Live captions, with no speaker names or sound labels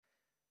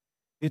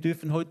Wir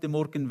dürfen heute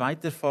Morgen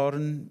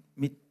weiterfahren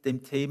mit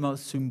dem Thema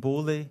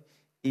Symbole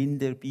in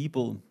der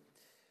Bibel.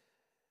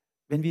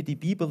 Wenn wir die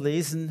Bibel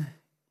lesen,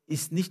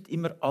 ist nicht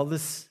immer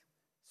alles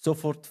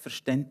sofort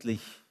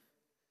verständlich.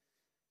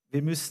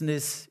 Wir müssen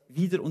es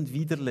wieder und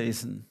wieder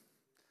lesen.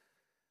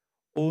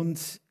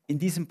 Und in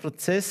diesem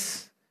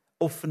Prozess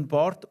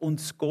offenbart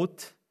uns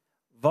Gott,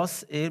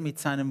 was er mit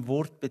seinem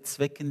Wort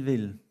bezwecken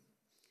will.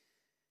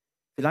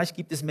 Vielleicht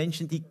gibt es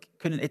Menschen, die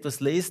können etwas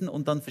lesen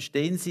und dann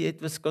verstehen sie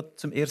etwas Gott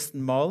zum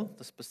ersten Mal.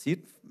 Das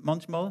passiert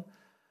manchmal.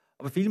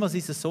 Aber vielmals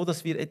ist es so,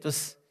 dass wir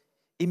etwas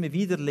immer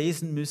wieder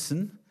lesen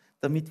müssen,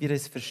 damit wir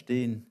es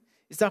verstehen.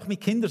 Ist auch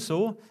mit Kindern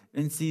so,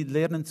 wenn sie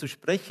lernen zu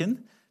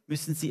sprechen,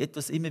 müssen sie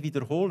etwas immer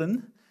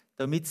wiederholen,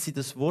 damit sie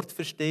das Wort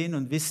verstehen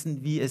und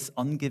wissen, wie es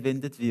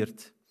angewendet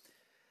wird.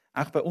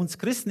 Auch bei uns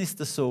Christen ist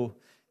das so.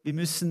 Wir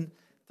müssen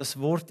das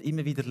Wort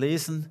immer wieder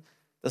lesen,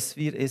 dass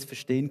wir es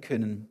verstehen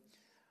können.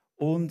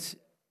 Und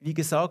wie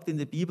gesagt, in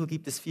der Bibel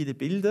gibt es viele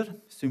Bilder,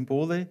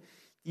 Symbole,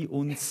 die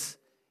uns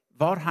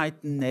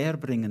Wahrheiten näher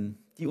bringen,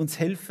 die uns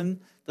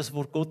helfen, das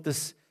Wort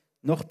Gottes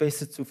noch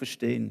besser zu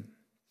verstehen.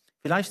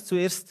 Vielleicht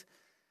zuerst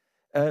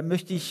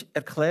möchte ich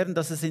erklären,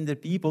 dass es in der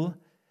Bibel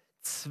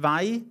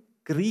 2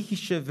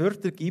 griechische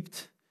Wörter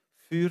gibt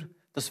für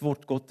das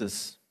Wort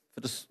Gottes.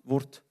 Für das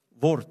Wort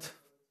Wort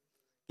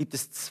gibt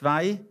es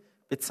 2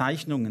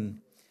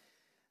 Bezeichnungen.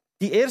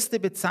 Die erste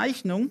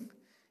Bezeichnung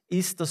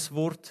ist das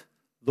Wort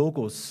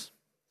Logos.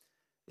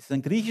 Es ist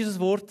ein griechisches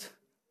Wort,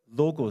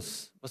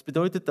 Logos. Was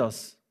bedeutet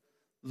das?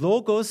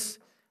 Logos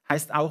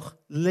heißt auch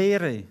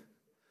Lehre.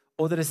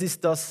 Oder es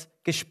ist das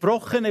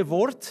gesprochene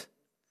Wort,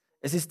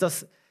 es ist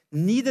das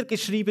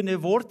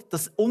niedergeschriebene Wort,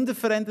 das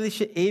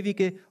unveränderliche,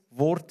 ewige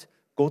Wort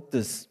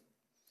Gottes.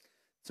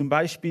 Zum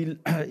Beispiel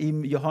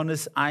im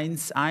Johannes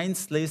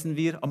 1,1 lesen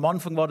wir, am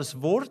Anfang war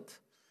das Wort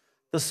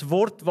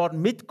war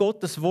mit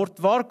Gott, das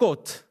Wort war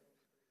Gott.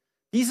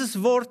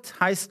 Dieses Wort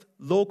heißt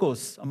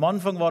Logos. Am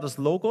Anfang war das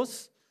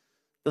Logos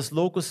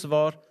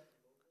war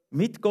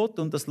mit Gott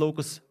und das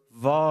Logos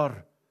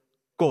war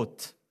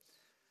Gott.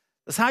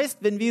 Das heißt,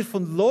 wenn wir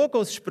von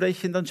Logos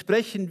sprechen, dann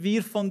sprechen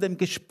wir von dem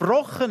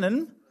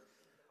gesprochenen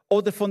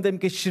oder von dem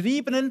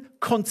geschriebenen,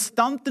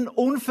 konstanten,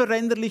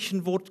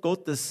 unveränderlichen Wort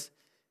Gottes.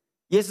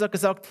 Jesus hat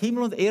gesagt,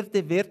 Himmel und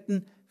Erde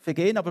werden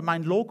vergehen, aber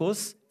mein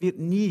Logos wird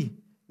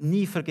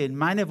nie vergehen.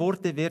 Meine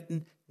Worte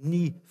werden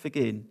nie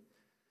vergehen.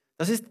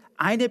 Das ist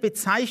eine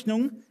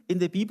Bezeichnung in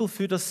der Bibel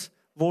für das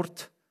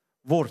Wort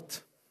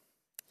Wort.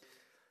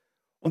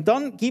 Und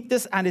dann gibt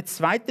es eine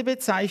zweite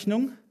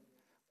Bezeichnung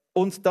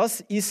und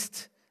das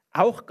ist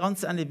auch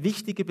ganz eine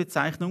wichtige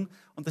Bezeichnung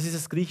und das ist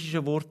das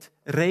griechische Wort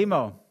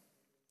Rhema.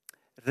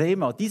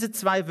 Rhema. Diese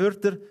 2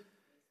 Wörter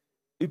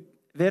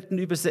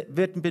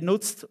werden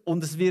benutzt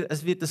und es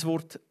wird das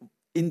Wort,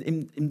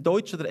 im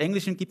Deutschen oder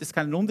Englischen gibt es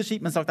keinen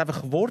Unterschied, man sagt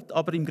einfach Wort,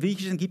 aber im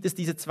Griechischen gibt es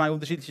diese 2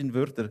 unterschiedlichen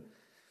Wörter.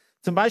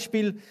 Zum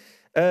Beispiel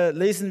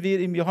lesen wir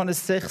im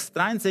Johannes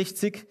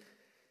 6,63,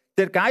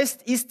 der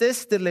Geist ist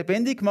es, der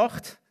lebendig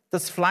macht,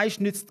 das Fleisch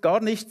nützt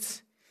gar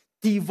nichts.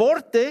 Die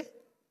Worte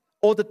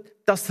oder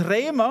das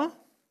Rhema,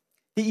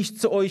 die ich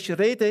zu euch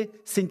rede,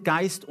 sind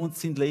Geist und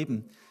sind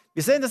Leben.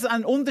 Wir sehen, das ist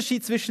ein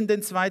Unterschied zwischen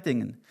den 2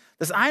 Dingen.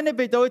 Das eine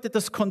bedeutet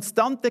das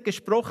konstante,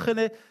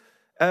 gesprochene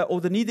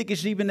oder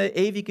niedergeschriebene,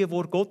 ewige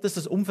Wort Gottes,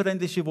 das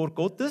unveränderliche Wort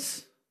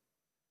Gottes.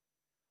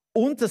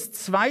 Und das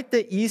zweite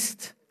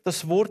ist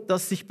das Wort,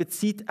 das sich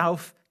bezieht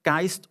auf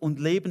Geist und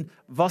Leben,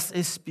 was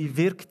es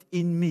bewirkt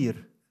in mir.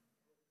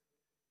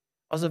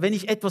 Also wenn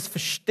ich etwas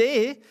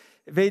verstehe,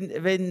 wenn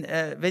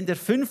der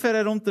Fünfer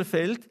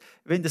herunterfällt,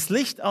 wenn das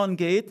Licht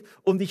angeht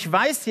und ich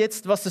weiß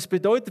jetzt, was das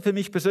bedeutet für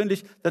mich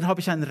persönlich, dann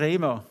habe ich ein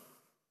Rhema.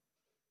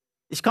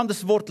 Ich kann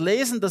das Wort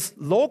lesen, das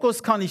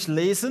Logos kann ich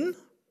lesen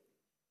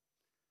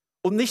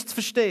und nichts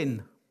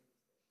verstehen.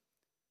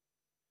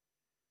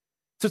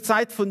 Zur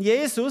Zeit von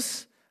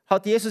Jesus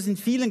hat Jesus in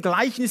vielen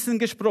Gleichnissen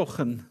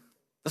gesprochen.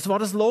 Das war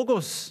das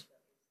Logos.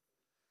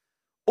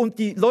 Und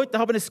die Leute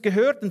haben es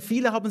gehört und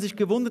viele haben sich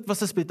gewundert, was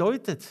das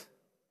bedeutet.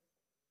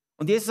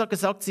 Und Jesus hat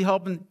gesagt, sie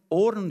haben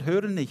Ohren und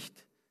hören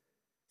nicht.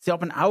 Sie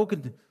haben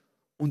Augen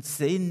und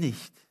sehen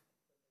nicht.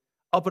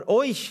 Aber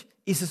euch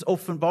ist es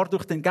offenbar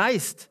durch den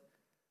Geist,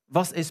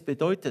 was es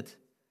bedeutet.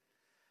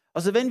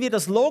 Also wenn wir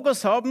das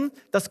Logos haben,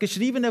 das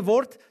geschriebene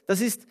Wort,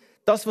 das ist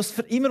das, was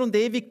für immer und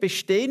ewig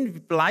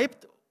bestehen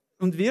bleibt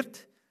und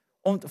wird.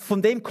 Und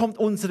von dem kommt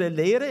unsere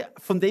Lehre,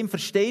 von dem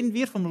verstehen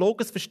wir, vom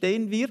Logos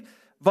verstehen wir,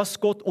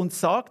 was Gott uns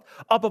sagt.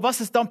 Aber was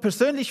es dann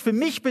persönlich für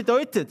mich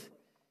bedeutet,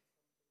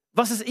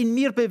 was es in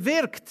mir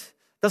bewirkt,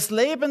 das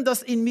Leben,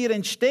 das in mir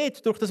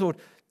entsteht durch das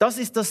Wort, das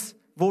ist das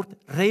Wort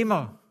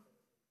Rhema.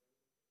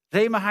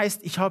 Rhema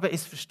heißt, ich habe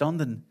es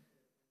verstanden,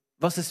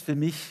 was es für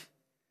mich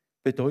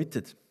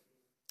bedeutet.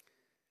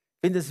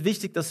 Ich finde es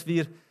wichtig, dass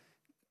wir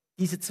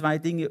diese 2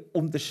 Dinge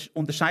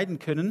unterscheiden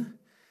können,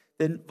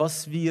 denn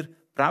was wir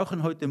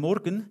brauchen heute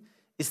Morgen,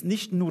 ist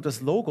nicht nur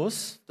das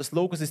Logos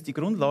ist die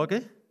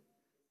Grundlage,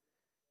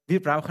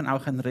 wir brauchen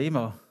auch ein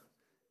Rhema.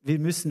 Wir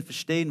müssen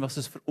verstehen, was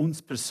es für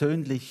uns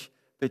persönlich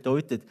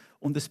bedeutet.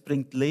 Und es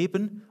bringt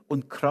Leben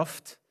und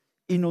Kraft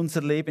in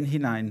unser Leben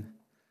hinein.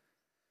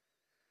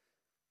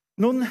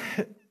 Nun,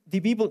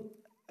 die Bibel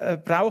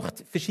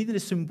braucht verschiedene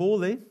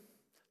Symbole,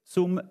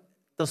 um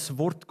das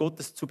Wort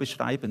Gottes zu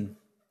beschreiben.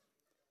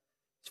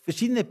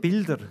 Verschiedene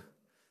Bilder,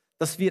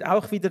 dass wir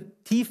auch wieder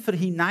tiefer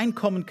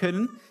hineinkommen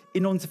können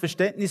in unser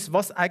Verständnis,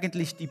 was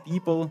eigentlich die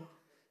Bibel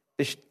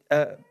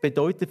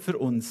bedeutet für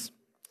uns.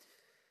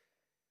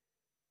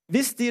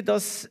 Wisst ihr,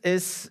 dass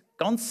es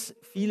ganz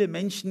viele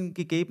Menschen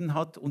gegeben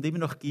hat und immer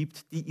noch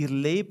gibt, die ihr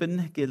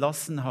Leben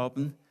gelassen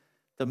haben,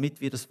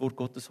 damit wir das Wort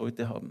Gottes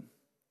heute haben?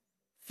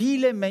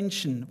 Viele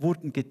Menschen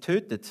wurden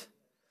getötet.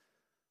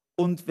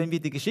 Und wenn wir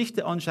die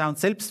Geschichte anschauen,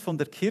 selbst von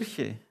der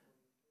Kirche,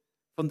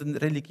 von den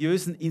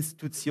religiösen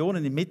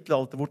Institutionen im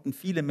Mittelalter wurden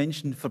viele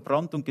Menschen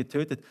verbrannt und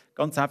getötet,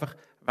 ganz einfach,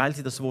 weil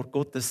sie das Wort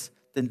Gottes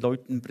den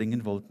Leuten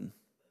bringen wollten.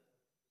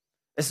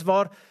 Es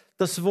war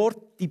das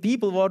Wort, die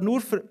Bibel war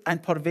nur für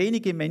ein paar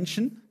wenige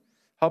Menschen,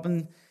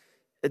 haben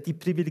die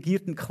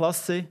privilegierten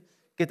Klasse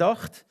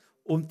gedacht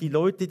und die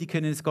Leute, die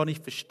können es gar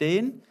nicht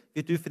verstehen,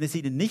 wir dürfen es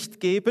ihnen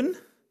nicht geben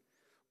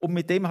und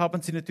mit dem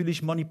haben sie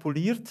natürlich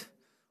manipuliert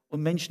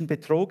und Menschen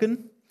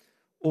betrogen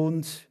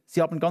und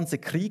sie haben ganze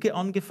Kriege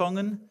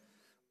angefangen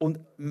und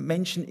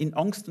Menschen in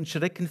Angst und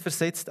Schrecken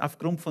versetzt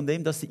aufgrund von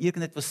dem, dass sie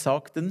irgendetwas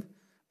sagten,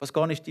 was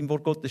gar nicht im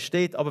Wort Gottes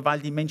steht, aber weil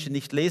die Menschen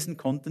nicht lesen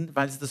konnten,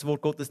 weil sie das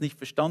Wort Gottes nicht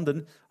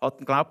verstanden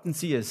hatten, glaubten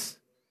sie es.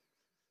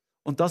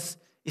 Und das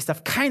ist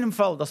auf keinen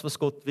Fall das, was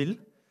Gott will.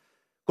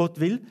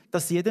 Gott will,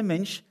 dass jeder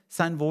Mensch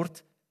sein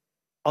Wort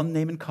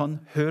annehmen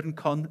kann, hören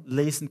kann,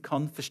 lesen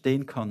kann,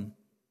 verstehen kann.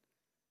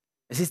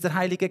 Es ist der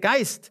Heilige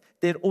Geist,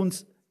 der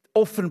uns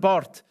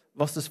offenbart,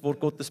 was das Wort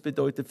Gottes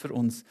bedeutet für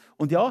uns.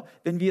 Und ja,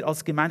 wenn wir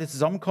als Gemeinde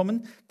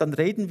zusammenkommen, dann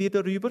reden wir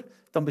darüber,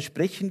 dann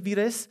besprechen wir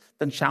es,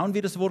 dann schauen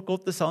wir das Wort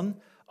Gottes an.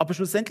 Aber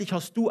schlussendlich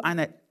hast du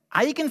eine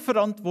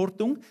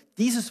Eigenverantwortung,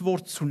 dieses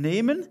Wort zu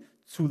nehmen,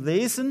 zu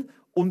lesen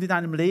und in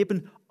deinem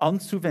Leben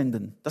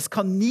anzuwenden. Das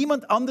kann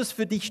niemand anders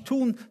für dich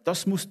tun,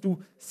 das musst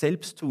du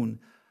selbst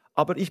tun.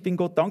 Aber ich bin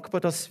Gott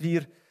dankbar, dass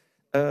wir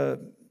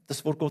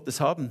das Wort Gottes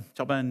haben. Ich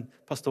habe einen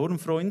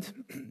Pastorenfreund,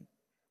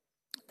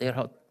 der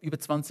hat über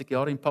 20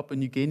 Jahre in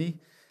Papua-Neuguinea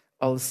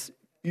als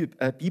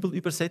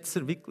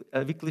Bibelübersetzer,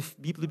 wirklich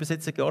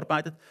Bibelübersetzer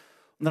gearbeitet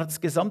und hat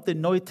das gesamte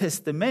Neue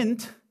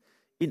Testament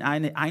in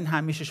eine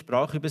einheimische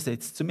Sprache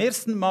übersetzt. Zum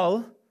ersten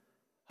Mal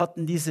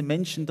hatten diese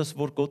Menschen das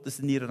Wort Gottes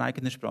in ihrer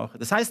eigenen Sprache.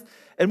 Das heißt,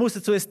 er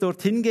musste zuerst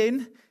dorthin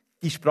gehen,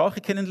 die Sprache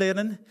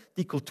kennenlernen,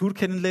 die Kultur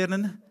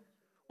kennenlernen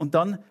und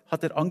dann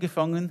hat er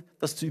angefangen,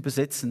 das zu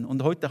übersetzen.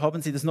 Und heute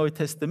haben sie das Neue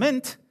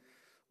Testament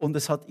und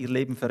es hat ihr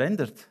Leben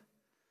verändert.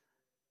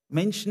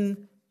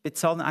 Menschen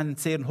bezahlen einen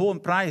sehr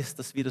hohen Preis,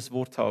 dass wir das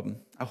Wort haben,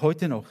 auch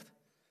heute noch.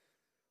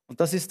 Und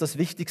das ist das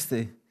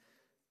Wichtigste.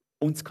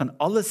 Uns kann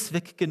alles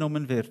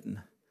weggenommen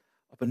werden,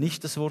 aber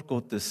nicht das Wort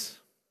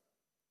Gottes.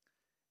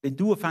 Wenn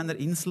du auf einer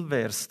Insel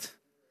wärst,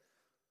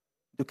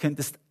 du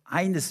könntest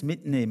eines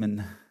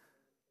mitnehmen,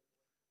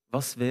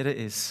 was wäre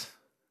es?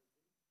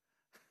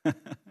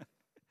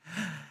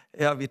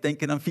 Ja, wir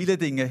denken an viele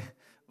Dinge.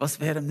 Was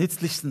wäre am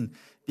nützlichsten?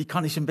 Wie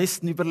kann ich am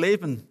besten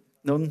überleben?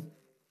 Nun,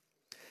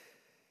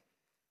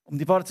 um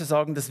die Wahrheit zu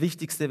sagen, das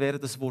Wichtigste wäre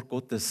das Wort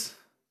Gottes.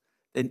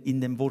 Denn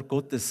in dem Wort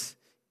Gottes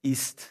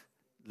ist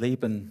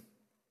Leben.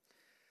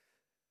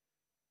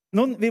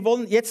 Nun, wir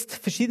wollen jetzt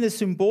verschiedene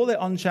Symbole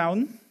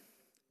anschauen,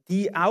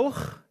 die auch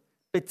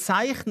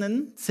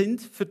bezeichnend sind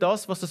für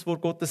das, was das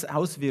Wort Gottes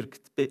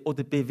auswirkt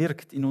oder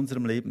bewirkt in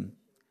unserem Leben.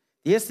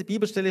 Die erste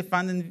Bibelstelle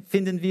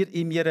finden wir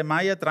im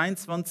Jeremia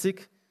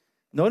 23,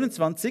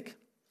 29.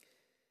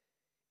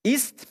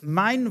 Ist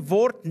mein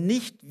Wort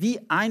nicht wie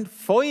ein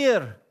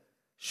Feuer,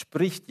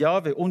 spricht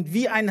Jahwe, und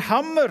wie ein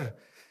Hammer,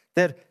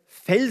 der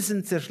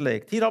Felsen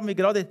zerschlägt. Hier haben wir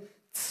gerade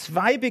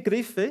zwei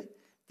Begriffe,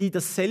 die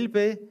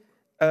dasselbe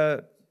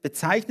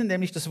bezeichnen,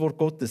 nämlich das Wort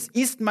Gottes.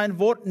 Ist mein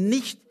Wort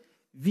nicht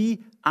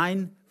wie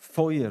ein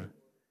Feuer?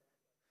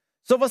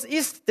 So, was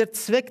ist der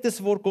Zweck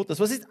des Wort Gottes?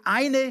 Was ist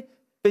eine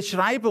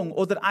Beschreibung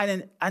oder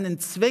einen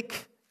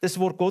Zweck des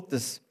Wort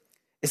Gottes?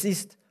 Es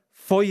ist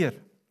Feuer.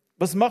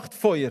 Was macht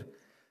Feuer?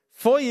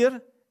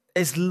 Feuer,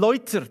 es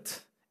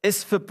läutert.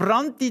 Es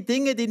verbrannt die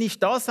Dinge, die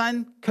nicht da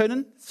sein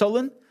können,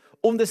 sollen,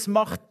 und es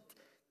macht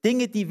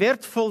Dinge, die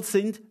wertvoll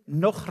sind,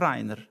 noch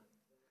reiner.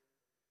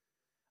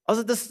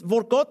 Also das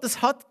Wort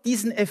Gottes hat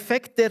diesen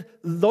Effekt der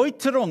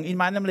Läuterung in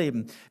meinem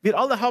Leben. Wir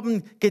alle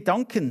haben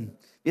Gedanken.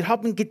 Wir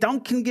haben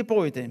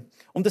Gedankengebäude.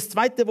 Und das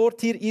zweite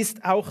Wort hier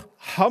ist auch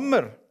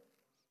Hammer.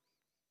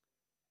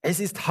 Es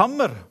ist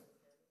Hammer.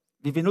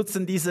 Wir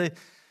benutzen diesen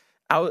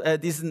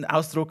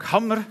Ausdruck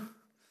Hammer.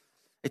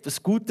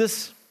 Etwas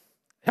Gutes.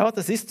 Ja,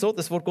 das ist so.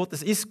 Das Wort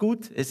Gottes ist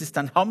gut. Es ist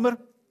ein Hammer.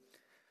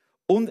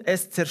 Und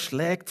es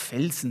zerschlägt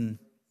Felsen.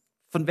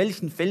 Von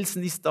welchen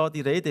Felsen ist da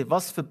die Rede?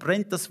 Was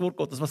verbrennt das Wort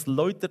Gottes? Was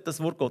läutert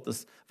das Wort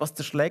Gottes? Was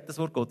zerschlägt das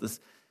Wort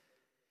Gottes?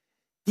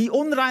 Die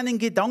unreinen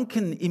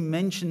Gedanken im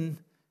Menschen,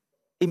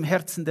 im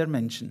Herzen der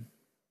Menschen.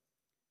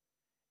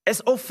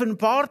 Es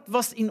offenbart,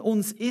 was in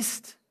uns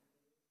ist.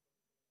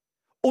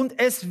 Und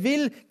es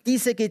will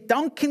diese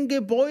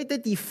Gedankengebäude,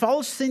 die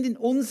falsch sind in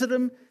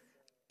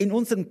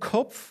unserem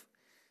Kopf,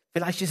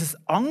 vielleicht ist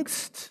es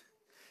Angst,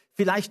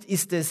 vielleicht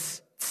ist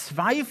es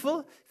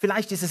Zweifel,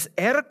 vielleicht ist es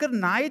Ärger,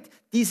 Neid.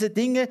 Diese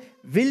Dinge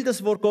will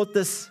das Wort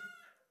Gottes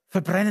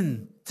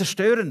verbrennen,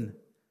 zerstören,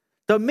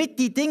 damit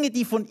die Dinge,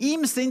 die von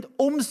ihm sind,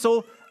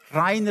 umso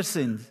reiner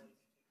sind.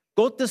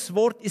 Gottes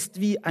Wort ist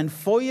wie ein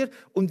Feuer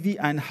und wie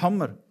ein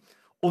Hammer.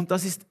 Und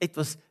das ist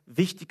etwas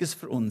Wichtiges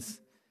für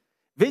uns.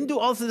 Wenn du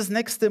also das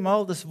nächste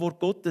Mal das Wort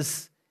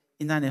Gottes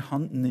in deine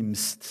Hand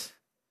nimmst,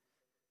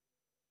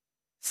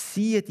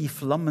 siehe die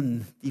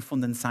Flammen, die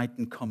von den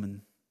Seiten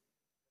kommen.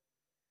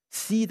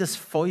 Sieh das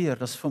Feuer,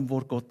 das vom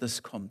Wort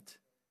Gottes kommt.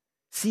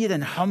 Siehe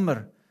den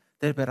Hammer,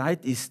 der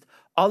bereit ist,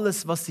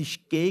 alles, was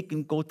sich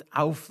gegen Gott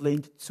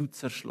auflehnt, zu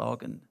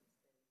zerschlagen.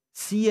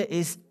 Siehe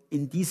es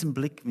in diesem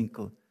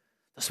Blickwinkel.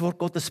 Das Wort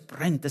Gottes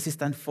brennt, das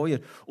ist ein Feuer.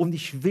 Und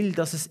ich will,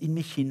 dass es in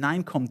mich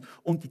hineinkommt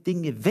und die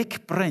Dinge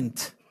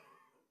wegbrennt,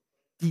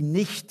 die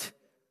nicht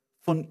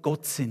von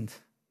Gott sind.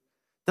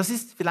 Das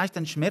ist vielleicht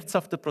ein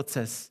schmerzhafter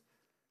Prozess,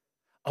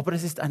 aber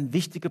es ist ein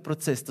wichtiger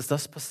Prozess, dass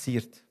das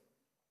passiert.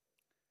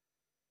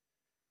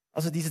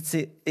 Also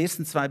diese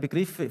ersten zwei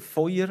Begriffe,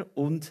 Feuer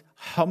und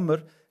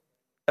Hammer,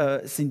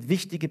 sind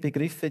wichtige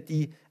Begriffe,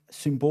 die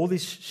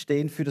symbolisch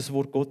stehen für das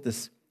Wort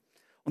Gottes.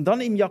 Und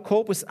dann im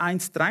Jakobus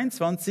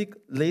 1,23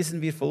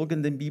 lesen wir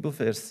folgenden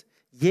Bibelvers.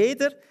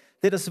 Jeder,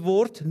 der das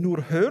Wort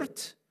nur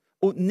hört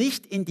und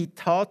nicht in die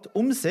Tat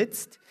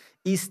umsetzt,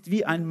 ist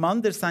wie ein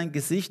Mann, der sein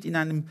Gesicht in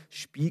einem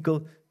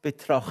Spiegel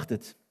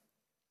betrachtet.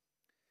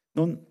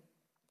 Nun,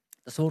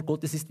 das Wort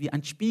Gottes ist wie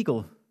ein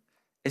Spiegel.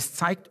 Es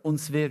zeigt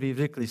uns, wer wir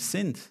wirklich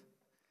sind.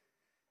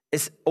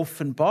 Es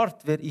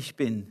offenbart, wer ich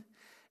bin.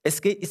 Es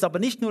ist aber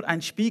nicht nur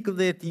ein Spiegel,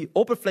 der die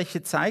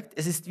Oberfläche zeigt.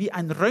 Es ist wie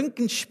ein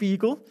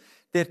Röntgenspiegel,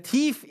 der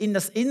tief in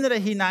das Innere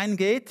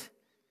hineingeht.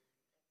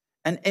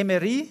 Ein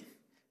MRI,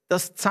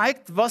 das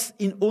zeigt, was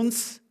in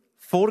uns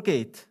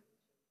vorgeht.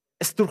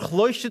 Es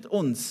durchleuchtet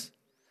uns.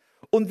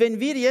 Und wenn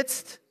wir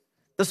jetzt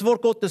das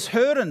Wort Gottes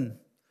hören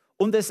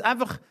und es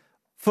einfach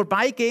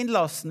vorbeigehen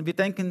lassen, wir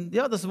denken,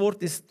 ja, das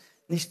Wort ist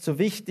nicht so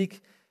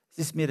wichtig, es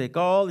ist mir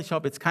egal, ich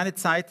habe jetzt keine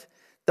Zeit,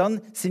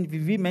 dann sind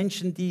wir wie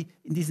Menschen, die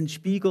in diesen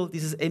Spiegel,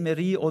 dieses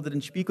MRI oder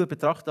den Spiegel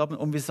betrachtet haben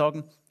und wir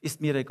sagen, ist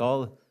mir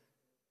egal,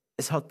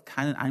 es hat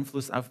keinen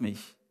Einfluss auf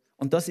mich.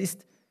 Und das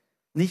ist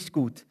nicht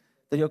gut.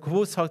 Der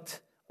Jakobus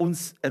hat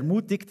uns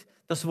ermutigt,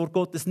 das Wort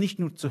Gottes nicht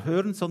nur zu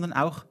hören, sondern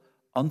auch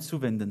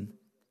anzuwenden.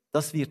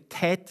 Dass wir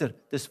Täter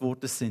des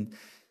Wortes sind.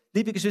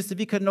 Liebe Geschwister,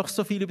 wir können noch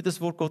so viel über das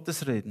Wort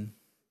Gottes reden.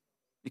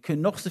 Wir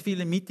können noch so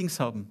viele Meetings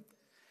haben.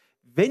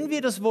 Wenn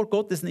wir das Wort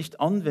Gottes nicht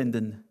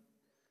anwenden,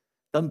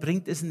 dann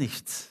bringt es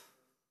nichts.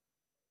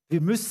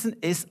 Wir müssen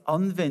es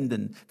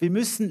anwenden. Wir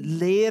müssen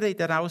Lehre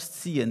daraus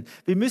ziehen.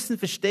 Wir müssen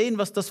verstehen,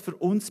 was das für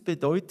uns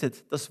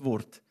bedeutet, das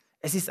Wort.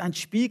 Es ist ein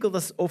Spiegel,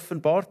 das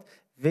offenbart,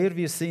 wer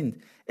wir sind.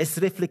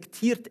 Es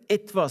reflektiert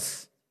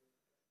etwas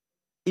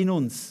in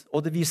uns.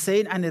 Oder wir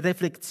sehen eine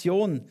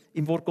Reflexion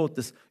im Wort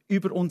Gottes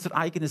über unser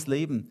eigenes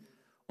Leben.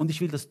 Und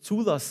ich will das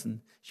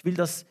zulassen. Ich will,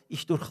 dass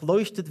ich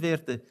durchleuchtet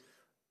werde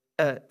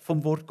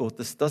vom Wort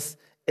Gottes, dass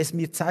es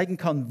mir zeigen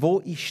kann, wo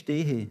ich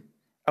stehe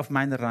auf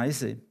meiner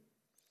Reise.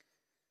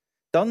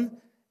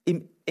 Dann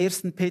im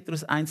 1.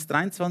 Petrus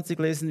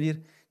 1,23 lesen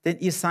wir, denn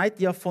ihr seid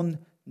ja von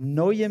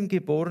Neuem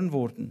geboren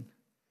worden.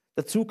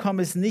 Dazu kam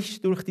es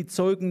nicht durch die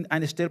Zeugung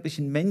eines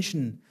sterblichen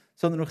Menschen,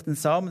 sondern durch den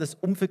Samen des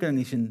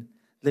unvergänglichen,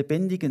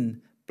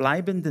 lebendigen,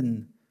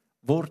 bleibenden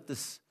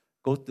Wortes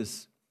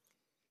Gottes.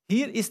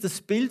 Hier ist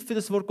das Bild für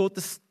das Wort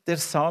Gottes der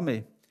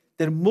Same,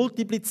 der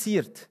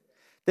multipliziert,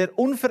 der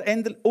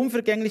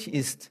unvergänglich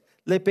ist,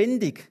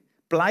 lebendig,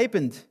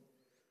 bleibend,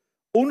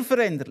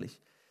 unveränderlich.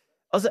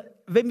 Also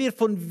wenn wir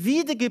von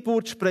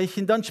Wiedergeburt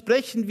sprechen, dann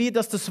sprechen wir,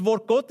 dass das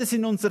Wort Gottes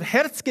in unser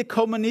Herz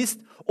gekommen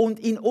ist und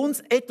in uns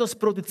etwas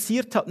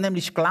produziert hat,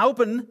 nämlich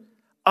Glauben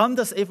an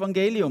das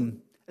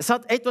Evangelium. Es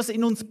hat etwas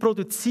in uns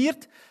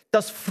produziert,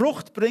 das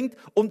Frucht bringt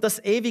und das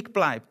ewig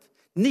bleibt.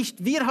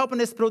 Nicht wir haben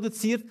es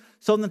produziert,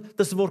 sondern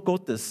das Wort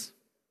Gottes.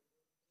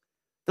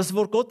 Das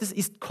Wort Gottes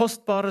ist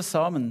kostbarer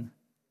Samen.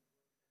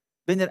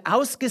 Wenn er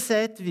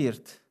ausgesät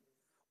wird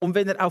und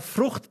wenn er auf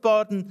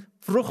fruchtbaren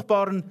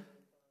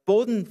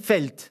Boden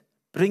fällt,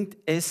 bringt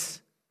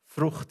es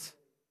Frucht.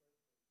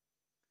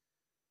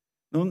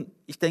 Nun,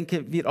 ich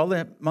denke, wir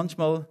alle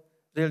manchmal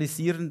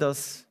realisieren,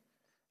 dass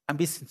ein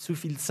bisschen zu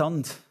viel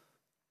Sand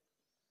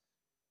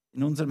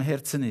in unserem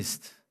Herzen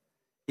ist.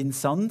 In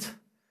Sand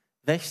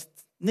wächst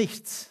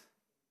nichts.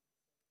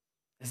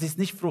 Es ist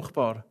nicht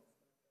fruchtbar.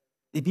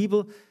 Die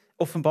Bibel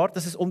offenbart,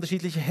 dass es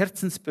unterschiedliche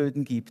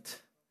Herzensböden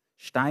gibt.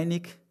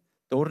 Steinig,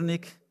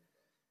 dornig,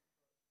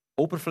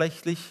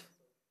 oberflächlich,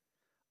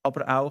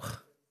 aber auch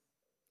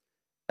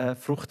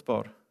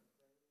fruchtbar.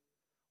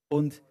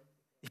 Und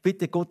ich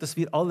bitte Gott, dass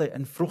wir alle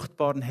einen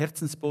fruchtbaren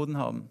Herzensboden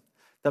haben,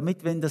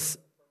 damit, wenn der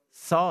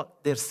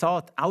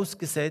Saat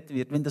ausgesät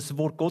wird, wenn das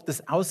Wort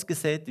Gottes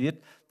ausgesät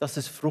wird, dass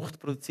es Frucht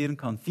produzieren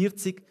kann.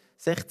 40,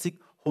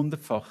 60,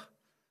 100-fach.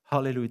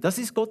 Halleluja. Das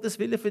ist Gottes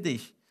Wille für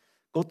dich.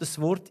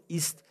 Gottes Wort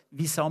ist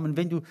wie Samen.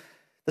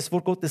 das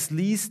Wort Gottes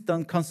liest,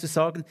 dann kannst du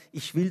sagen,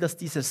 ich will, dass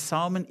dieser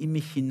Samen in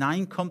mich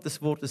hineinkommt,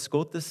 des Wortes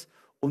Gottes,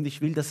 und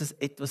ich will, dass es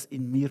etwas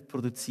in mir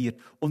produziert.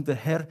 Und der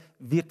Herr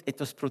wird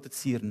etwas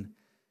produzieren.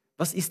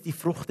 Was ist die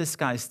Frucht des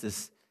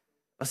Geistes?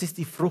 Was ist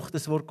die Frucht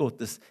des Wort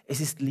Gottes? Es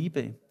ist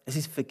Liebe, es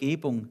ist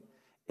Vergebung,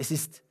 es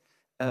ist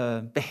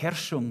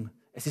Beherrschung,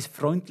 es ist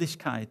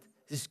Freundlichkeit,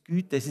 es ist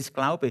Güte, es ist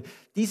Glaube.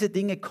 Diese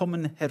Dinge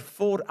kommen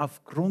hervor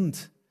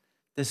aufgrund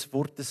des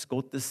Wortes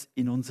Gottes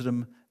in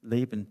unserem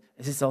Leben.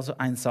 Es ist also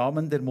ein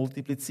Samen, der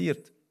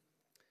multipliziert.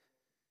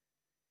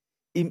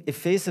 Im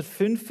Epheser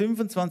 5,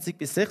 25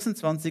 bis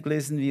 26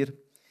 lesen wir: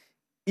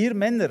 Ihr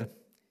Männer,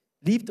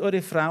 liebt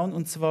eure Frauen,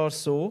 und zwar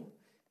so,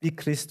 wie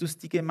Christus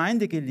die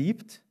Gemeinde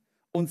geliebt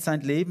und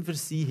sein Leben für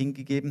sie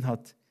hingegeben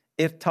hat.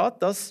 Er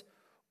tat das,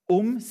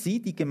 um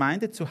sie, die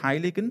Gemeinde, zu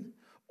heiligen,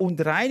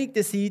 und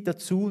reinigte sie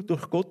dazu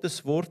durch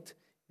Gottes Wort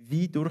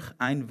wie durch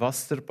ein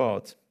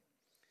Wasserbad.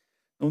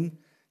 Nun,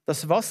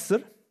 das Wasser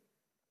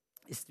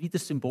ist wieder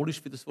symbolisch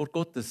für das Wort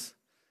Gottes.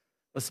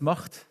 Was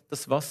macht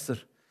das Wasser?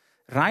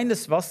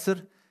 Reines Wasser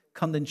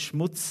kann den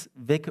Schmutz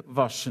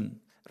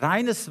wegwaschen.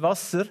 Reines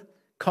Wasser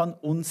kann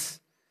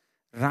uns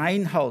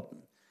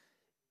reinhalten.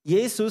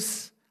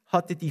 Jesus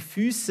hatte die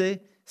Füße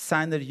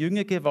seiner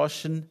Jünger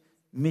gewaschen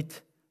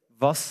mit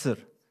Wasser,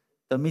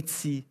 damit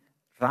sie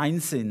rein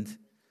sind.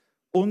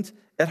 Und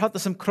er hat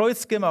das am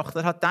Kreuz gemacht.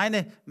 Er hat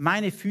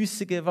meine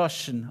Füße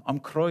gewaschen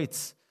am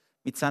Kreuz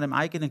mit seinem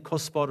eigenen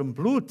kostbaren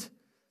Blut,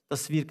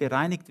 dass wir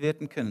gereinigt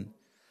werden können.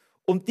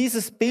 Und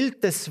dieses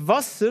Bild des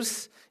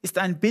Wassers ist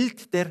ein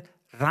Bild der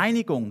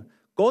Reinigung.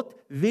 Gott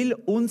will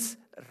uns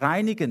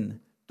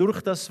reinigen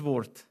durch das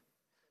Wort.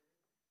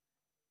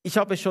 Ich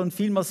habe schon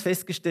vielmals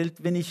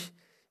festgestellt, wenn ich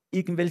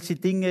irgendwelche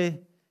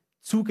Dinge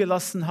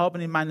zugelassen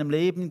habe in meinem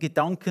Leben,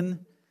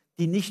 Gedanken,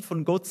 die nicht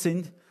von Gott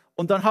sind,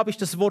 und dann habe ich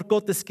das Wort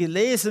Gottes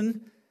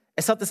gelesen.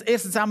 Es hat es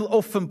erstens einmal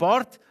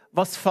offenbart,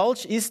 was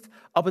falsch ist,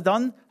 aber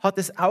dann hat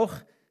es auch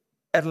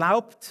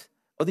erlaubt,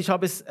 oder ich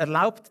habe es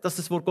erlaubt, dass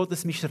das Wort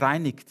Gottes mich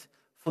reinigt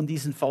von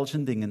diesen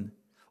falschen Dingen.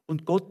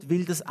 Und Gott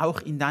will das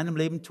auch in deinem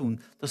Leben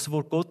tun. Das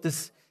Wort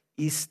Gottes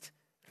ist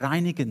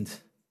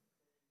reinigend.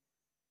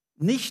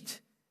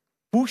 Nicht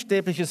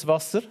buchstäbliches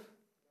Wasser.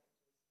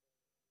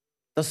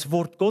 Das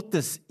Wort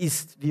Gottes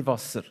ist wie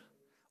Wasser.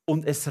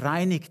 Und es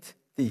reinigt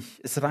dich,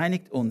 es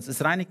reinigt uns,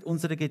 es reinigt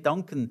unsere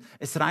Gedanken,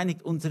 es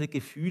reinigt unsere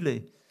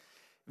Gefühle.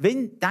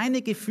 Wenn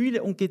deine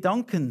Gefühle und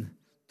Gedanken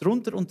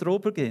drunter und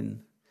drüber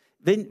gehen,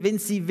 wenn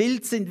sie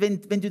wild sind,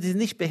 wenn du sie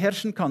nicht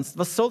beherrschen kannst,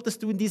 was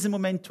solltest du in diesem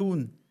Moment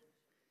tun?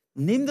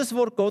 Nimm das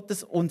Wort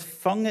Gottes und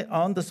fange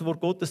an, das Wort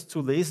Gottes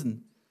zu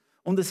lesen.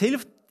 Und es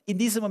hilft in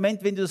diesem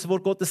Moment, wenn du das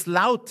Wort Gottes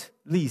laut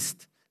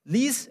liest.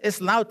 Lies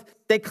es laut,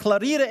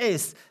 deklariere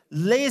es,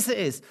 lese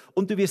es,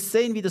 und du wirst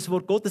sehen, wie das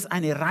Wort Gottes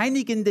eine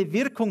reinigende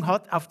Wirkung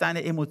hat auf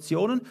deine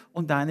Emotionen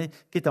und deine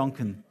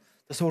Gedanken.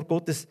 Das Wort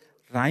Gottes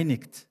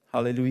reinigt.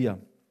 Halleluja.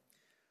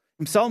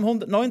 Im Psalm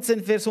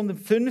 119, Vers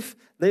 105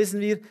 lesen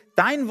wir: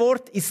 Dein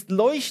Wort ist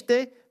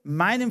Leuchte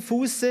meinem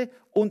Fuße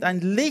und ein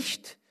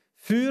Licht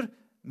für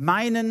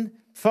meinen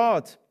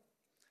Pfad.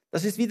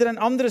 Das ist wieder ein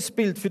anderes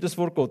Bild für das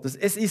Wort Gottes.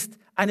 Es ist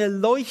eine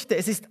Leuchte,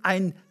 es ist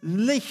ein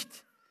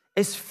Licht.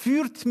 Es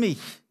führt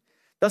mich,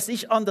 dass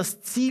ich an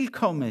das Ziel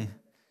komme.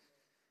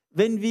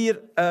 Wenn wir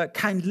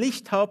kein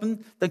Licht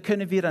haben, dann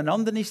können wir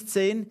einander nicht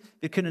sehen,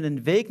 wir können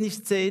den Weg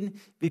nicht sehen,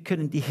 wir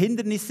können die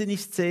Hindernisse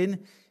nicht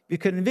sehen, wir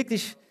können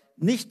wirklich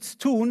nichts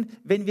tun,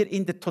 wenn wir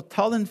in der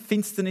totalen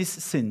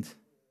Finsternis sind.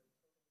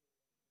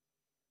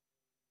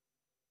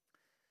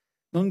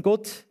 Nun,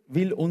 Gott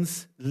will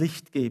uns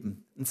Licht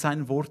geben und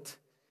sein Wort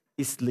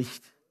ist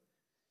Licht.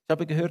 Ich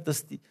habe gehört,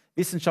 dass die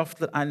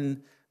Wissenschaftler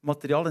ein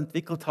Material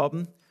entwickelt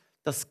haben,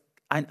 das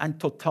ein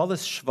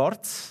totales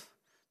Schwarz,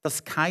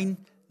 das kein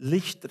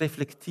Licht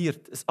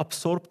reflektiert. Es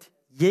absorbt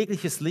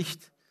jegliches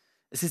Licht.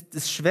 Es ist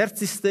das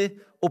schwärzeste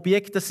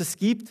Objekt, das es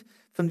gibt,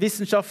 von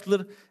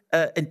Wissenschaftlern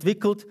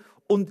entwickelt.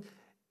 Und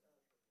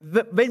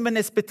wenn man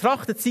es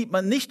betrachtet, sieht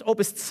man nicht, ob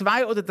es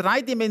zwei- oder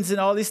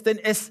dreidimensional ist, denn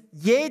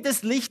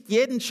jedes Licht,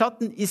 jeden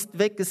Schatten ist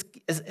weg,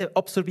 es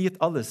absorbiert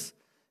alles.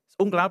 Das ist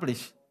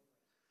unglaublich.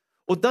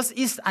 Und das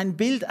ist ein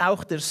Bild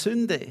auch der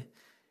Sünde.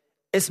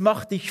 Es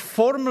macht dich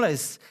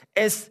formlos.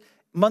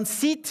 Man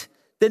sieht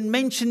den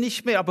Menschen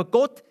nicht mehr, aber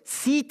Gott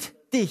sieht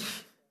dich.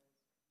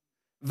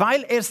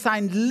 Weil er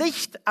sein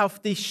Licht auf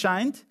dich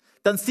scheint,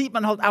 dann sieht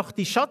man halt auch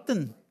die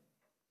Schatten.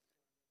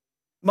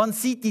 Man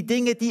sieht die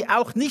Dinge, die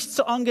auch nicht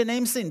so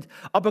angenehm sind.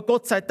 Aber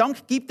Gott sei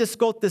Dank gibt es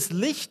Gottes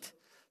Licht,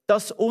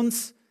 das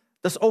uns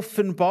das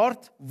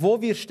offenbart,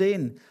 wo wir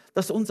stehen,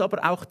 das uns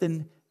aber auch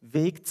den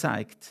Weg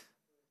zeigt,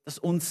 das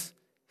uns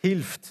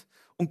hilft.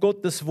 Und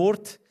Gottes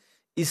Wort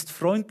ist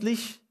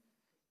freundlich,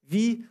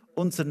 wie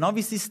unser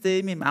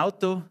Navi-System im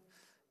Auto.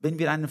 Wenn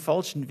wir einen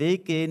falschen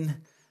Weg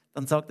gehen,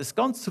 dann sagt es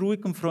ganz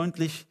ruhig und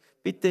freundlich: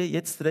 Bitte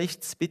jetzt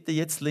rechts, bitte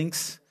jetzt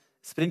links.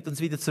 Es bringt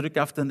uns wieder zurück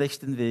auf den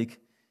rechten Weg.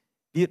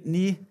 Wird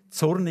nie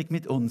zornig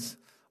mit uns.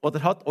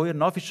 Oder hat euer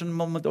Navi schon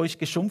mal mit euch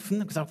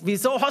geschumpfen und gesagt: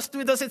 Wieso hast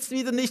du das jetzt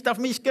wieder nicht auf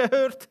mich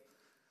gehört?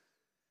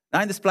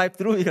 Nein, es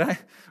bleibt ruhig.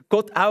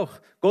 Gott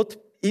auch. Gott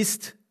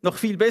ist noch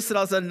viel besser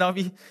als ein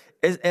Navi.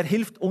 Er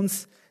hilft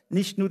uns,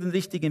 nicht nur den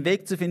richtigen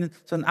Weg zu finden,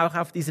 sondern auch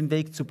auf diesem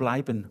Weg zu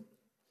bleiben.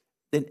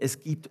 Denn es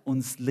gibt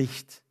uns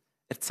Licht.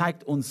 Er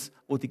zeigt uns,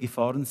 wo die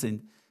Gefahren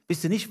sind.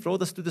 Bist du nicht froh,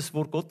 dass du das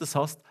Wort Gottes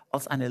hast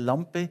als eine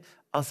Lampe,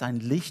 als ein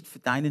Licht für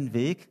deinen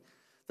Weg,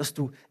 dass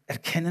du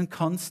erkennen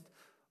kannst,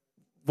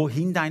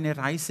 wohin deine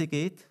Reise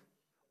geht?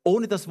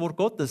 Ohne das Wort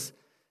Gottes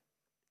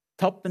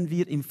tappen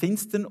wir im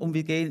Finstern und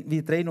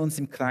wir drehen uns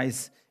im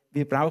Kreis.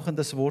 Wir brauchen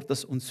das Wort,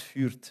 das uns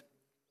führt.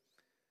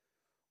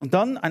 Und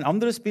dann ein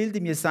anderes Bild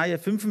in Jesaja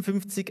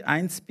 55,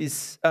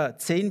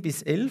 10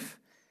 bis 11.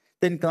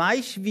 Denn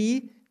gleich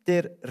wie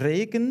der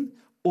Regen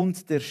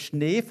und der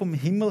Schnee vom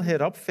Himmel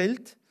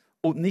herabfällt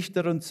und nicht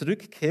daran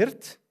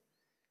zurückkehrt,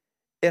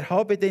 er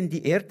habe denn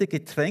die Erde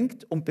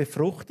getränkt und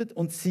befruchtet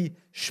und sie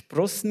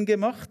Sprossen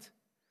gemacht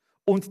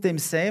und dem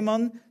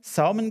Sämann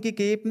Samen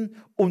gegeben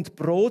und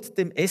Brot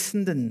dem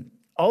Essenden.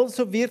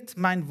 Also wird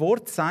mein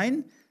Wort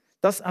sein,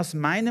 das aus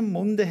meinem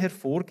Munde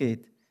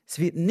hervorgeht. Es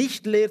wird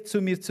nicht leer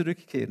zu mir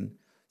zurückkehren,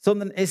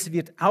 sondern es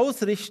wird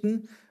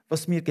ausrichten,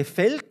 was mir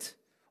gefällt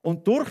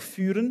und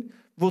durchführen,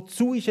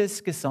 wozu ich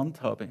es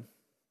gesandt habe.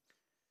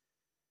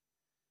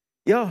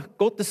 Ja,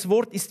 Gottes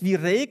Wort ist wie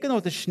Regen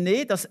oder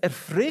Schnee, das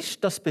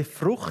erfrischt, das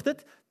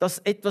befruchtet, das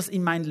etwas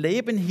in mein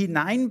Leben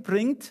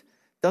hineinbringt,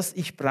 das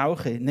ich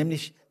brauche,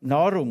 nämlich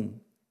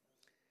Nahrung.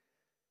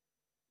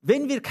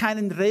 Wenn wir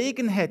keinen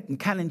Regen hätten,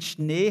 keinen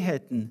Schnee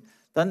hätten,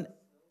 dann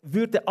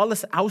würde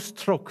alles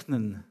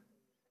austrocknen.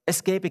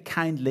 Es gäbe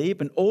kein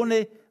Leben.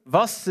 Ohne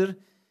Wasser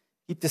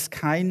gibt es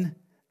kein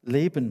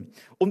Leben.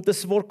 Und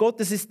das Wort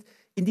Gottes ist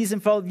in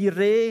diesem Fall wie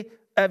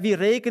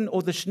Regen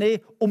oder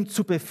Schnee, um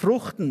zu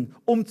befruchten,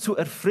 um zu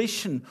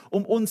erfrischen,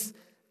 um uns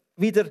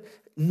wieder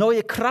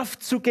neue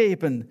Kraft zu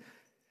geben.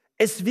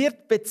 Es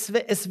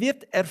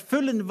wird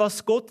erfüllen,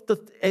 was Gott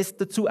es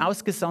dazu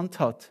ausgesandt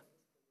hat.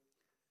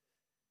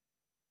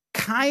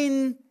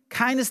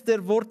 Keines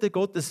der Worte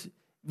Gottes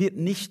wird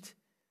nicht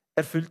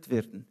erfüllt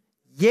werden.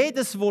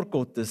 Jedes Wort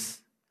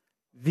Gottes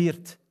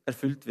wird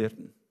erfüllt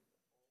werden.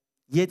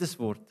 Jedes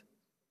Wort.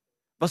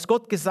 Was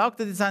Gott gesagt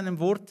hat in seinem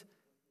Wort,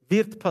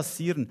 wird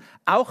passieren.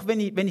 Auch wenn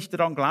ich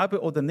daran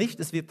glaube oder nicht,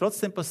 es wird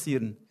trotzdem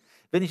passieren.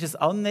 Wenn ich es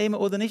annehme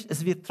oder nicht,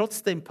 es wird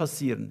trotzdem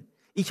passieren.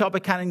 Ich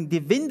habe keinen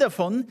Gewinn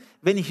davon,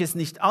 wenn ich es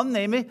nicht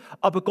annehme,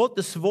 aber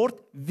Gottes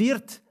Wort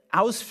wird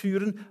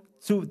ausführen,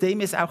 zu dem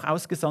es auch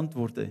ausgesandt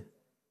wurde.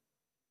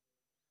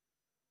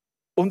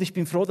 Und ich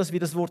bin froh, dass wir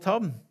das Wort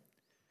haben.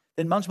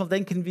 Denn manchmal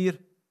denken wir,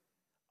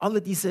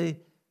 alle diese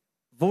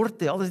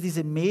Worte, alle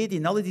diese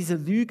Medien, alle diese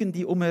Lügen,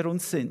 die um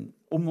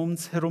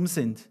uns herum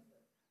sind,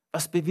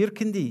 was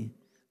bewirken die?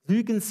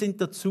 Lügen sind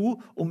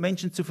dazu, um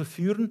Menschen zu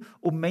verführen,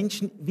 um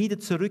Menschen wieder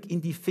zurück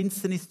in die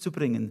Finsternis zu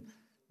bringen.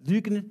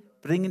 Lügen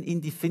bringen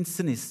in die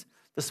Finsternis.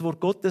 Das Wort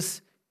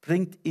Gottes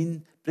bringt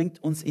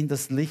uns in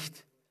das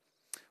Licht.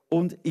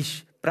 Und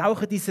ich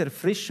brauche diese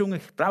Erfrischung,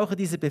 ich brauche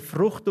diese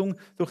Befruchtung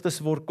durch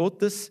das Wort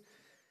Gottes.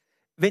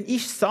 Wenn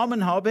ich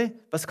Samen habe,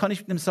 was kann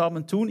ich mit dem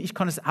Samen tun? Ich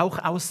kann es auch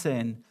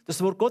aussäen.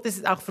 Das Wort Gottes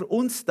ist auch für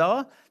uns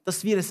da,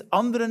 dass wir es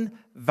anderen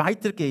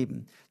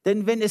weitergeben.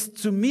 Denn wenn es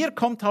zu mir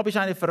kommt, habe ich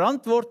eine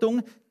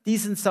Verantwortung,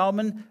 diesen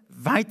Samen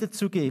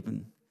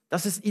weiterzugeben.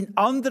 Dass es in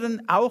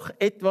anderen auch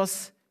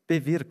etwas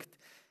bewirkt.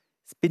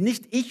 Es bin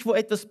nicht ich, wo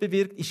etwas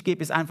bewirkt, ich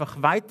gebe es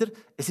einfach weiter.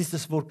 Es ist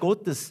das Wort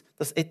Gottes,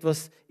 das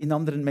etwas in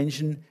anderen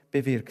Menschen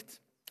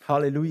bewirkt.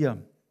 Halleluja.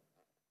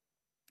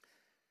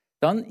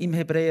 Dann im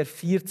Hebräer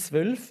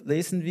 4,12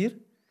 lesen wir,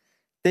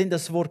 denn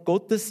das Wort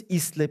Gottes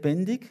ist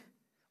lebendig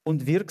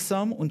und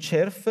wirksam und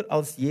schärfer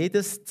als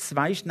jedes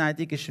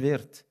zweischneidige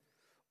Schwert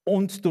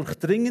und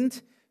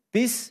durchdringend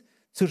bis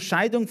zur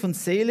Scheidung von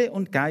Seele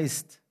und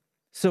Geist,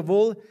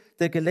 sowohl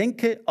der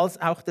Gelenke als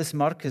auch des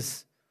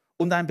Markes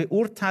und ein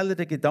Beurteiler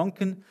der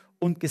Gedanken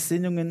und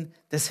Gesinnungen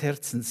des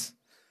Herzens.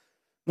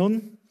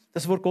 Nun,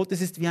 das Wort Gottes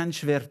ist wie ein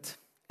Schwert.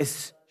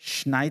 Es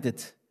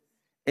schneidet.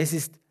 Es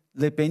ist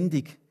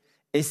lebendig.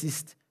 Es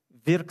ist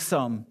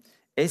wirksam.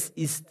 Es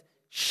ist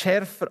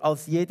schärfer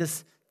als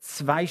jedes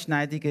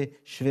zweischneidige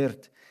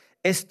Schwert.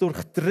 Es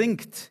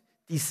durchdringt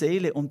die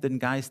Seele und den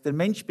Geist. Der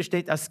Mensch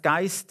besteht aus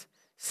Geist,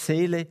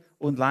 Seele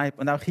und Leib.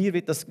 Und auch hier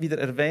wird das wieder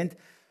erwähnt.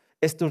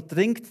 Es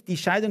durchdringt die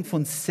Scheidung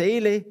von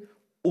Seele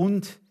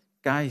und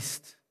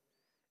Geist.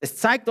 Es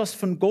zeigt, was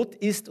von Gott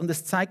ist und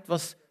es zeigt,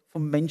 was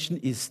vom Menschen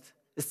ist.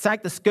 Es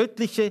zeigt das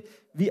Göttliche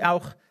wie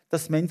auch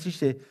das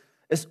Menschliche.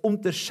 Es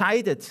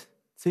unterscheidet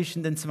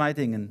zwischen den zwei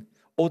Dingen.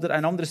 Oder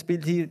ein anderes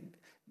Bild hier,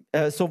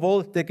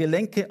 sowohl der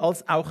Gelenke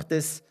als auch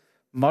des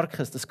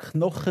Markes, das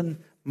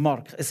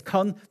Knochenmark. Es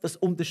kann das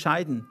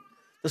unterscheiden.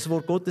 Das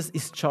Wort Gottes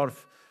ist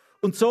scharf.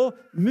 Und so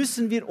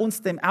müssen wir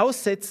uns dem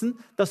aussetzen,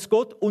 dass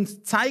Gott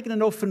uns zeigen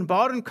und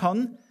offenbaren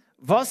kann,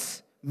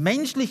 was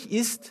menschlich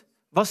ist,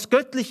 was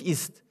göttlich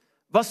ist,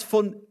 was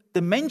von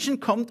dem Menschen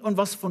kommt und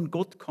was von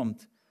Gott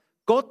kommt.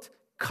 Gott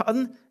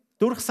kann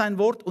durch sein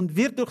Wort und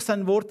wird durch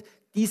sein Wort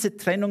diese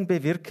Trennung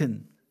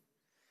bewirken.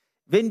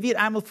 Wenn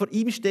wir einmal vor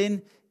ihm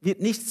stehen,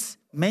 wird nichts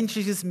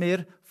Menschliches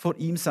mehr vor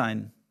ihm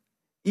sein.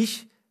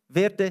 Ich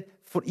werde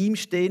vor ihm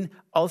stehen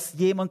als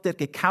jemand, der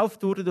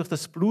gekauft wurde durch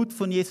das Blut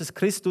von Jesus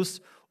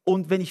Christus.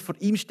 Und wenn ich vor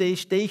ihm stehe,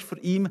 stehe ich vor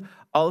ihm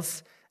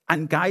als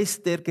ein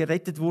Geist, der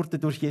gerettet wurde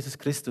durch Jesus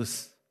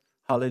Christus.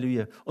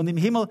 Halleluja. Und im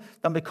Himmel,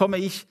 dann bekomme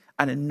ich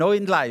einen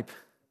neuen Leib.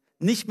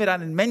 Nicht mehr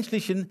einen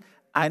menschlichen,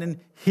 einen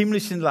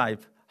himmlischen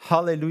Leib.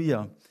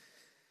 Halleluja.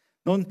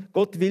 Nun,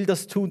 Gott will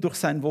das tun durch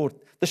sein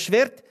Wort. Das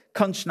Schwert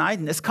kann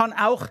schneiden. Es kann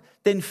auch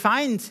den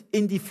Feind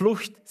in die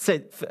Flucht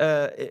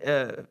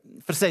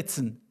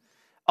versetzen.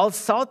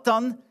 Als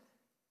Satan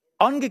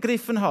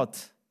angegriffen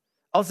hat,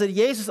 als er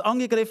Jesus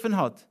angegriffen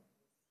hat,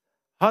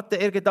 hatte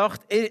er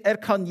gedacht, er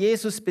kann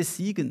Jesus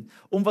besiegen.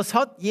 Und was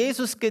hat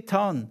Jesus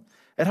getan?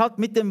 Er hat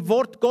mit dem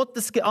Wort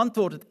Gottes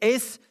geantwortet.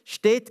 Es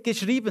steht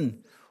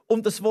geschrieben.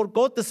 Und das Wort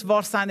Gottes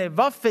war seine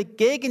Waffe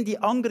gegen die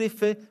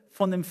Angriffe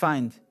von dem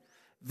Feind.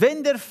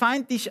 Wenn der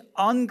Feind dich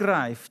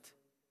angreift,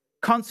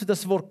 kannst du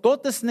das Wort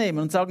Gottes nehmen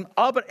und sagen,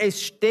 aber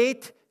es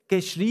steht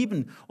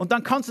geschrieben. Und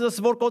dann kannst du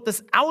das Wort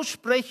Gottes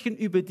aussprechen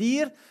über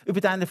dir, über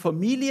deine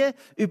Familie,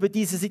 über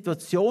diese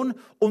Situation.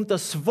 Und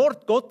das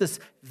Wort Gottes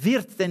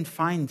wird den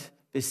Feind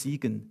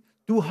besiegen.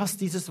 Du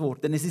hast dieses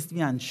Wort, denn es ist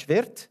wie ein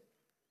Schwert,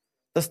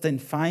 das den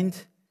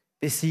Feind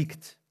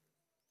besiegt.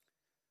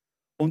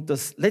 Und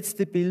das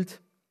letzte Bild,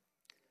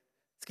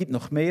 es gibt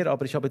noch mehr,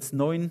 aber ich habe jetzt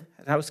 9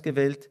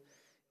 herausgewählt,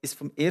 ist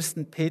vom 1.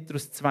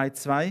 Petrus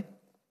 2,2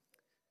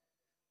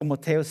 und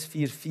Matthäus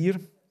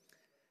 4,4.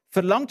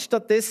 Verlangt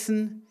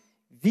stattdessen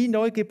wie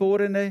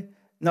Neugeborene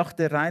nach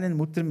der reinen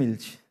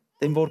Muttermilch,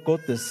 dem Wort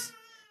Gottes.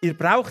 Ihr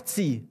braucht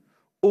sie,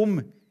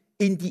 um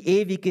in die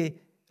ewige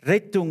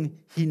Rettung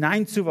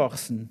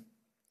hineinzuwachsen.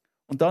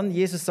 Und dann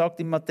Jesus sagt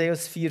in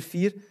Matthäus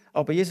 4,4,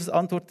 aber Jesus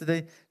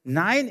antwortete,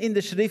 nein, in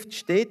der Schrift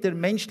steht, der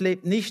Mensch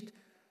lebt nicht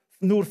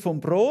nur vom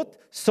Brot,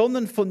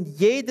 sondern von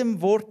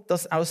jedem Wort,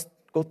 das aus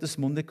Gottes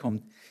Munde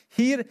kommt.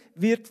 Hier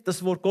wird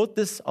das Wort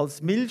Gottes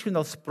als Milch und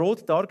als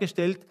Brot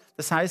dargestellt,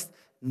 das heißt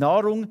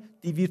Nahrung,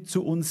 die wir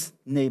zu uns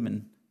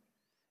nehmen.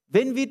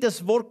 Wenn wir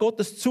das Wort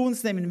Gottes zu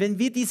uns nehmen, wenn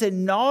wir diese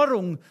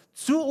Nahrung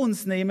zu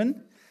uns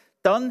nehmen,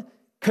 dann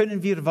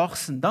können wir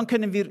wachsen, dann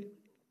können wir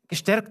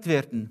gestärkt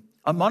werden.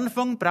 Am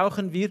Anfang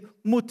brauchen wir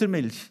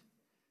Muttermilch.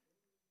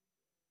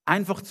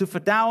 Einfach zu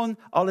verdauen,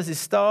 alles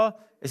ist da,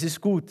 es ist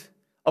gut.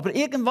 Aber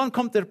irgendwann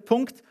kommt der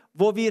Punkt,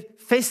 wo wir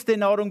feste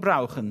Nahrung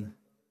brauchen.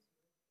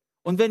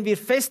 Und wenn wir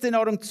feste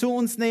Nahrung zu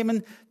uns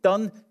nehmen,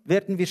 dann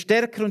werden wir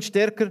stärker und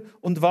stärker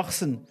und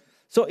wachsen.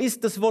 So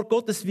ist das Wort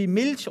Gottes wie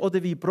Milch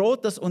oder wie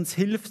Brot, das uns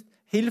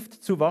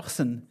hilft zu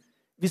wachsen.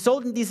 Wir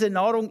sollten diese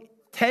Nahrung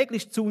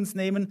täglich zu uns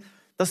nehmen,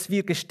 dass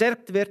wir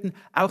gestärkt werden,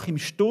 auch im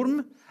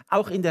Sturm,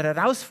 auch in der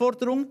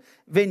Herausforderung,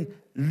 wenn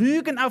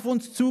Lügen auf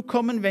uns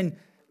zukommen,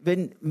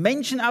 wenn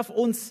Menschen auf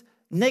uns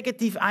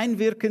negativ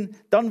einwirken,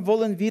 dann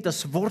wollen wir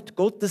das Wort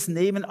Gottes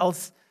nehmen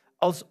als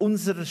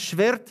unser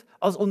Schwert,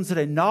 als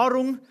unsere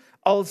Nahrung,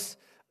 als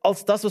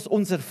das, was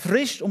uns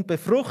erfrischt und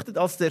befruchtet,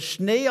 als der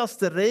Schnee, als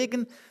der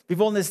Regen. Wir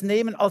wollen es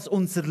nehmen als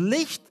unser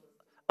Licht,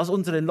 als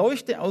unsere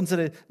Leuchte,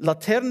 unsere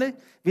Laterne.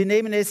 Wir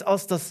nehmen es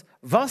als das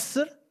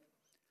Wasser,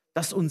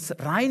 das uns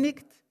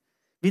reinigt.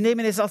 Wir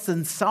nehmen es als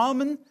den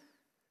Samen,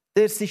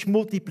 der sich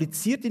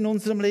multipliziert in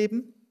unserem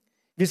Leben.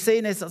 Wir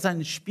sehen es als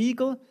einen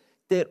Spiegel,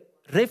 der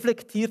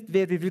reflektiert,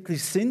 wer wir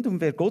wirklich sind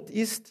und wer Gott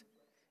ist.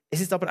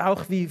 Es ist aber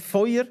auch wie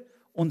Feuer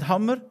und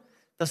Hammer,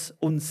 das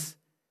uns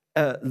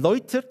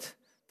läutert,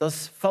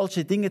 das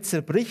falsche Dinge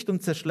zerbricht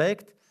und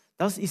zerschlägt.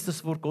 Das ist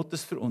das Wort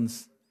Gottes für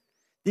uns.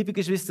 Liebe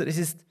Geschwister, es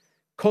ist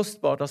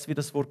kostbar, dass wir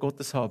das Wort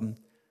Gottes haben.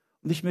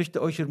 Und ich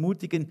möchte euch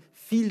ermutigen,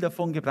 viel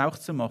davon Gebrauch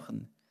zu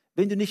machen.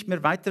 Wenn du nicht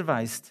mehr weiter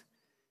weißt,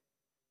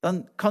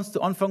 dann kannst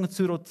du anfangen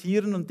zu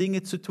rotieren und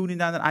Dinge zu tun in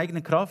deiner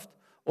eigenen Kraft.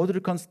 Oder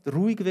du kannst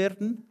ruhig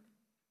werden.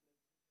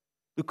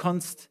 Du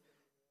kannst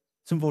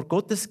zum Wort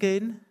Gottes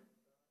gehen,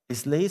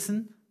 es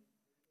lesen,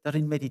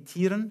 darin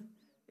meditieren,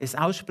 es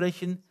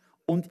aussprechen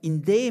und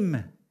in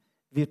dem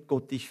wird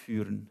Gott dich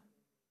führen.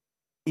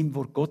 Im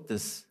Wort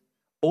Gottes.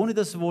 Ohne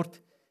das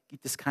Wort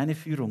gibt es keine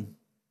Führung.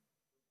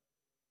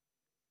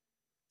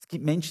 Es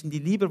gibt Menschen, die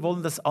lieber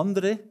wollen, dass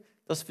andere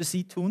das für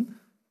sie tun.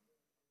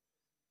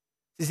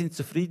 Sie sind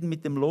zufrieden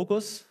mit dem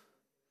Logos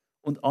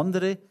und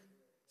andere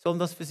sollen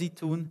das für sie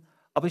tun.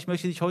 Aber ich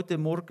möchte dich heute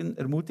Morgen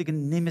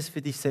ermutigen, nimm es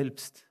für dich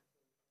selbst.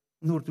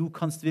 Nur du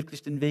kannst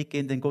wirklich den Weg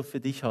gehen, den Gott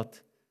für dich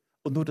hat.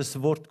 Und nur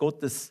das Wort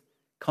Gottes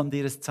kann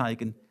dir es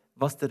zeigen,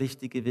 was der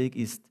richtige Weg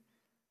ist.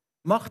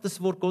 Mach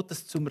das Wort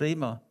Gottes zum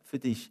Rema für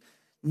dich.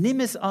 Nimm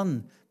es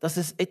an, dass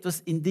es etwas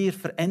in dir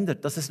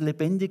verändert, dass es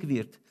lebendig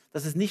wird.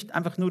 Dass es nicht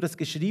einfach nur das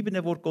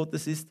geschriebene Wort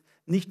Gottes ist,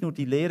 nicht nur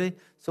die Lehre,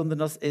 sondern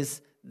dass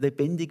es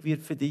lebendig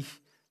wird für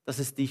dich, dass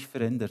es dich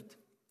verändert.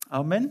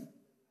 Amen.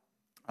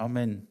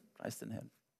 Amen. Preis den Herrn.